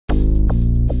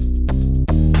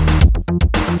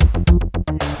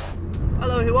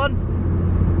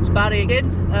Barry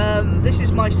again. This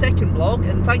is my second vlog,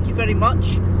 and thank you very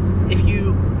much if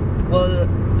you were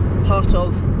part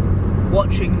of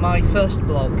watching my first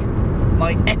vlog,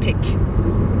 my epic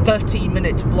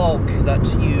 30-minute vlog that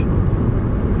you,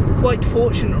 quite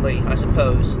fortunately, I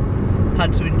suppose,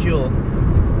 had to endure.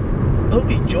 I hope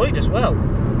you enjoyed as well.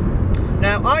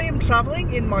 Now, I am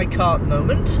travelling in my car at the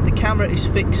moment. The camera is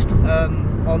fixed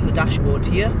on the dashboard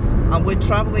here, and we're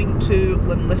travelling to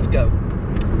Linlithgow.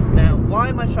 Now, why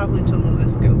am I travelling to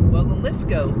Linlithgow? Well,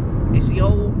 Linlithgow is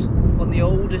one of the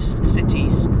oldest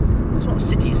cities. It's not a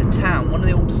city, it's a town. One of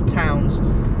the oldest towns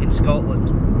in Scotland.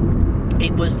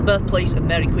 It was the birthplace of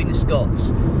Mary Queen of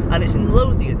Scots, and it's in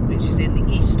Lothian, which is in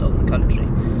the east of the country.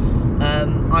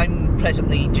 I'm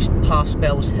presently just past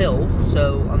Bell's Hill,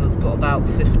 so I've got about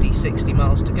 50-60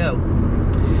 miles to go.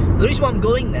 The reason why I'm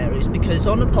going there is because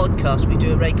on a podcast we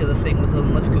do a regular thing with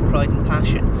Linlithgow Pride and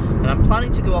Passion, and I'm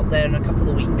planning to go up there in a couple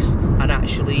of weeks and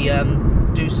actually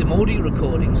do some audio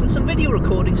recordings and some video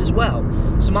recordings as well.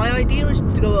 So my idea is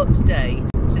to go up today,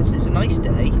 since it's a nice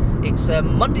day. It's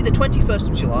Monday the 21st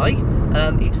of July.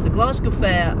 It's the Glasgow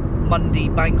Fair Monday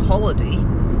bank holiday.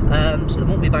 So there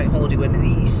won't be a bank holiday when in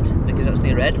the east, because that's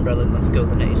near Edinburgh, Linlithgow,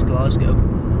 than it is Glasgow.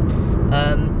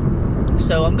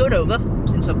 So I'm going over,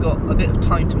 since I've got a bit of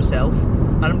time to myself,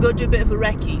 and I'm going to do a bit of a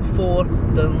recce for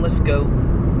the Linlithgow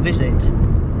visit,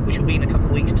 which will be in a couple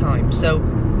of weeks' time. So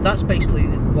that's basically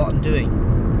what I'm doing.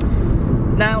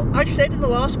 Now, I said in the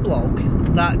last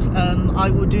vlog that I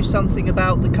would do something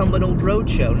about the Cumbernauld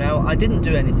Roadshow. Now, I didn't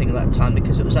do anything at that time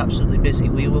because it was absolutely busy.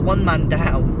 We were one man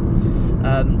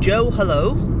down. Joe,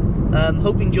 hello.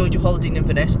 Hope you enjoyed your holiday in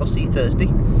Inverness. I'll see you Thursday.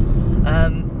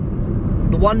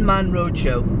 The one-man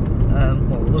roadshow.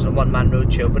 Well, it wasn't a one-man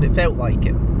roadshow, but it felt like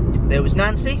it. There was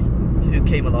Nancy, who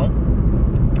came along.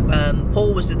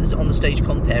 Paul was on the stage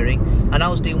comparing, and I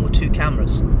was dealing with two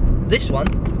cameras. This one,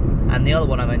 and the other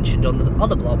one I mentioned on the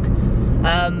other blog.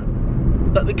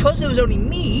 But because there was only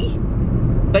me,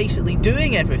 basically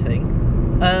doing everything,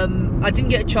 I didn't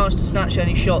get a chance to snatch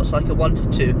any shots like I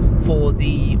wanted to for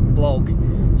the vlog.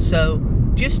 So,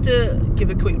 just to give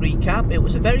a quick recap, it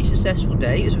was a very successful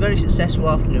day, it was a very successful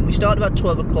afternoon. We started about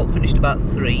 12 o'clock, finished about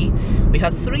 3. We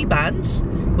had 3 bands.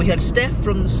 We had Steph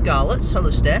from the Scarlets.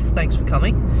 Hello Steph, thanks for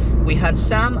coming. We had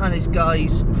Sam and his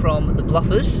guys from the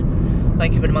Bluffers.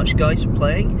 Thank you very much guys for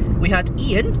playing. We had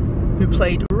Ian, who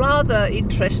played rather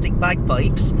interesting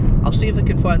bagpipes. I'll see if I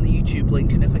can find the YouTube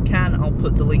link, and if I can, I'll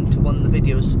put the link to one of the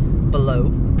videos below,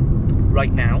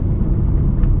 right now,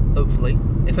 hopefully.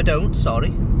 If I don't,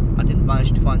 sorry, I didn't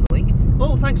manage to find the link.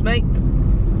 Oh, thanks mate.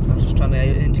 I was just trying to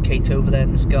indicate over there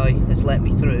and this guy has let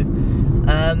me through.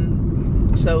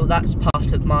 So that's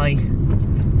part of my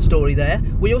story there.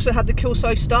 We also had the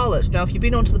Kilsyth Starlets. Now, if you've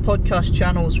been onto the podcast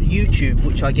channel's YouTube,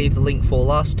 which I gave the link for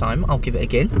last time, I'll give it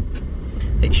again.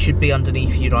 It should be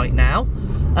underneath you right now.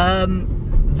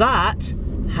 That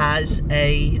has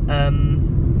a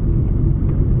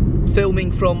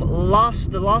filming from the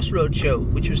last roadshow,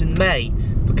 which was in May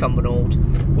for Cumbernauld,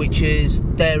 which is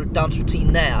their dance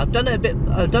routine there. I've done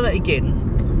it again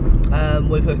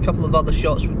with a couple of other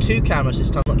shots with 2 cameras this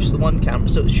time, not just the 1 camera,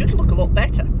 so it should look a lot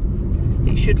better.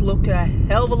 It should look a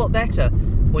hell of a lot better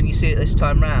when you see it this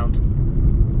time round.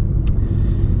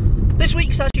 This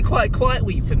week's actually quite a quiet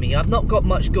week for me. I've not got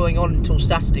much going on until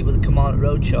Saturday with the Cumbernauld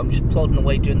Roadshow. I'm just plodding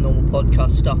away doing normal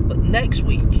podcast stuff. But next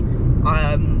week,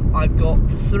 I've got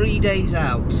 3 days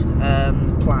out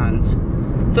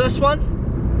planned. First one,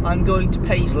 I'm going to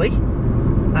Paisley.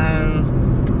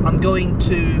 I'm going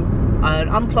to an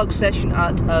unplugged session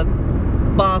at a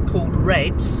bar called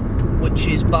Red's, which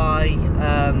is by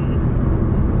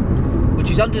which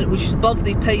is above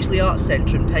the Paisley Arts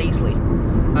Centre in Paisley,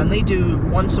 and they do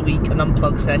once a week an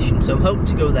unplugged session. So I'm hoping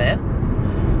to go there.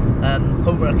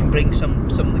 Hoping I can bring some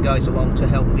of the guys along to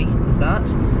help me with that.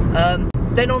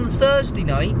 Then on the Thursday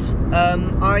night,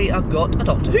 I have got a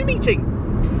Doctor Who meeting.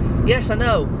 Yes, I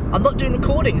know. I'm not doing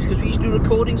recordings because we used to do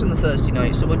recordings on the Thursday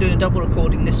night, so we're doing a double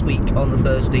recording this week on the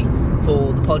Thursday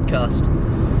for the podcast.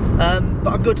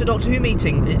 But I'm going to a Doctor Who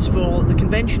meeting. It's for the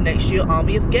convention next year,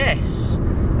 Army of Guests,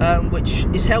 which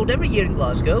is held every year in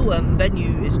Glasgow.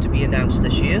 Venue is to be announced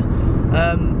this year.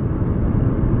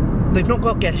 They've not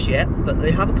got guests yet, but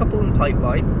they have a couple in the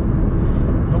pipeline.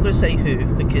 I'm not going to say who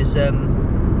because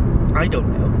I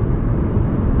don't know.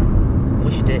 I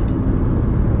wish you did.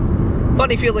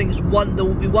 Funny feeling is there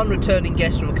will be one returning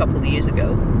guest from a couple of years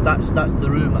ago. That's the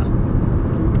rumour.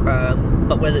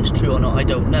 But whether it's true or not, I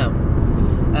don't know.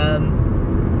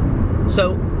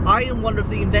 So I am one of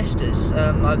the investors.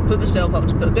 I've put myself up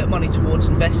to put a bit of money towards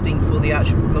investing for the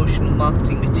actual promotional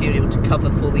marketing material to cover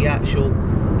for the actual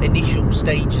initial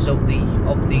stages of the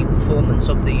performance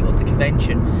of the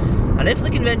convention. And if the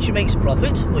convention makes a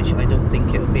profit, which I don't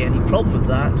think it would be any problem with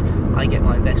that, I get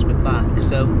my investment back.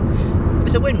 So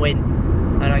it's a win-win,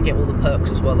 and I get all the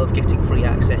perks as well of getting free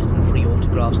access and free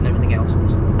autographs and everything else. And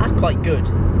that's quite good.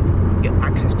 You get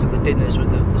access to the dinners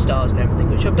with the stars and everything,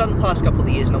 which I've done the past couple of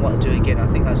years, and I want to do it again. I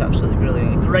think that's absolutely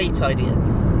brilliant. A great idea.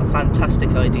 A fantastic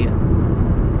idea.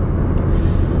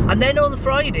 And then on the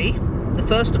Friday, the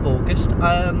 1st of August,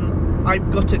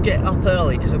 I've got to get up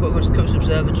early because I've got to go to the Coast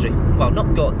Observatory. Well,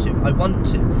 not got to, I want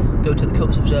to go to the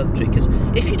Coast Observatory, because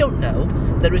if you don't know,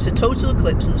 there is a total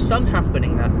eclipse of the sun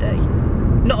happening that day.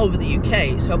 Not over the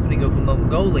UK, it's happening over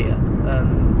Mongolia,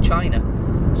 China,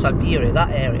 Siberia, that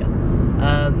area.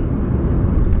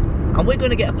 And we're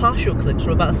going to get a partial eclipse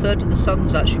where about a third of the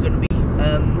sun's actually going to be,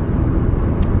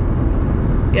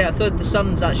 a third of the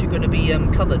sun's actually going to be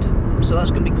covered. So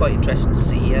that's going to be quite interesting to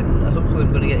see, and hopefully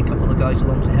I'm going to get a couple of guys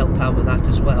along to help out with that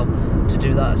as well, to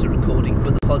do that as a recording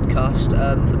for the podcast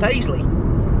for Paisley.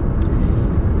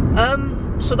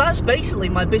 So that's basically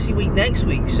my busy week next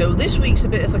week. So this week's a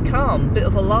bit of a calm, bit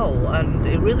of a lull, and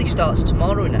it really starts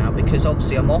tomorrow now, because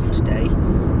obviously I'm off today.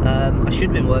 I should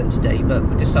have been working today, but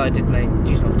we decided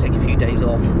maybe to take a few days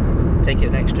off, take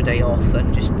an extra day off,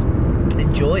 and just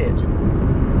enjoy it.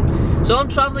 So I'm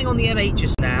travelling on the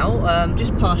M8 now,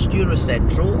 just past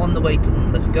Eurocentral on the way to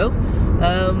Linlithgow.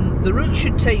 The route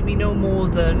should take me no more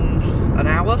than an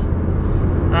hour,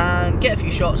 and get a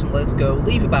few shots in Linlithgow,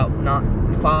 leave about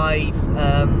 5,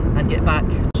 and get back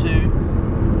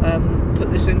to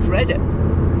put this in for edit.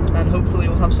 And hopefully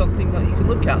we'll have something that you can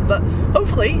look at. But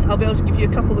hopefully I'll be able to give you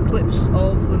a couple of clips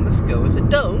of Linlithgow. If I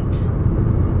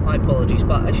don't, my apologies,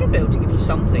 but I should be able to give you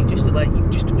something just to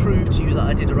to prove to you that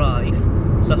I did arrive.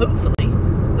 So hopefully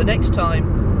the next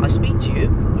time I speak to you,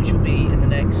 which will be in the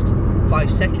next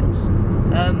 5 seconds,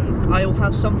 I'll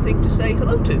have something to say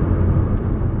hello to.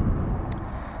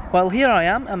 Well, here I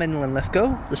am, I'm in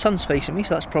Linlithgow. The sun's facing me,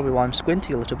 so that's probably why I'm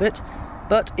squinting a little bit.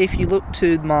 But if you look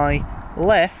to my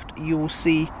left, you will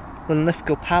see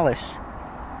Linlithgow Palace,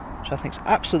 which I think is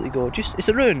absolutely gorgeous. It's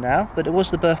a ruin now, but it was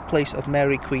the birthplace of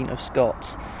Mary, Queen of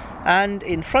Scots. And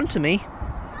in front of me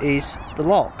is the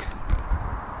loch.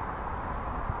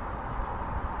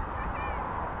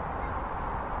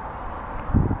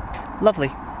 Lovely.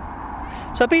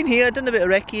 So I've been here, I've done a bit of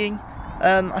recceing.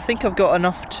 I think I've got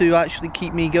enough to actually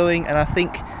keep me going, and I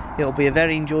think it'll be a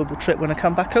very enjoyable trip when I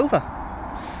come back over.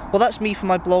 Well, that's me for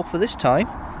my blog for this time.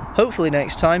 Hopefully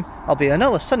next time I'll be in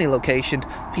another sunny location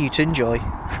for you to enjoy.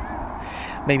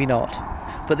 Maybe not,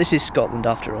 but this is Scotland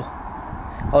after all.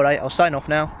 Alright, I'll sign off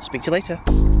now. Speak to you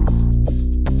later.